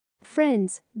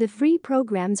Friends, the free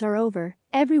programs are over,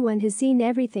 everyone has seen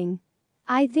everything.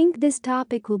 I think this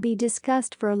topic will be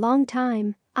discussed for a long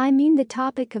time. I mean the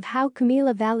topic of how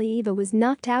Kamila Valieva was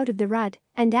knocked out of the rut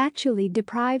and actually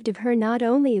deprived of her not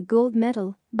only a gold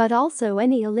medal, but also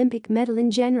any Olympic medal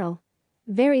in general.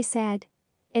 Very sad.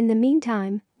 In the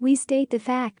meantime, we state the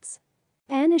facts.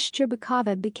 Anna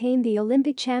Shcherbakova became the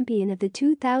Olympic champion of the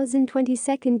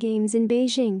 2022 Games in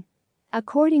Beijing.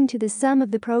 According to the sum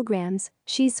of the programs,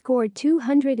 she scored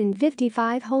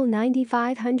 255 whole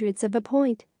 95 hundredths of a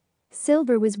point.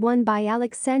 Silver was won by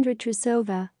Alexandra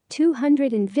Trusova,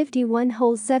 251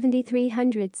 whole 73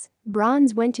 hundredths.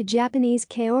 Bronze went to Japanese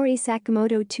Kaori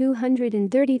Sakamoto,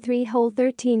 233 whole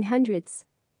 13 hundredths.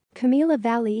 Kamila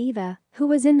Valieva, who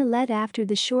was in the lead after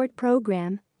the short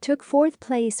program, took fourth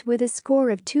place with a score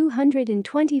of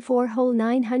 224 whole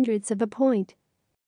 9 hundredths of a point.